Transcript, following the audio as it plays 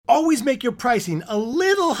Always make your pricing a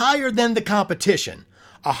little higher than the competition.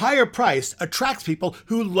 A higher price attracts people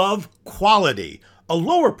who love quality. A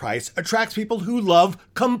lower price attracts people who love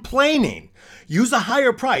complaining. Use a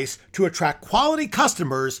higher price to attract quality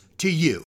customers to you.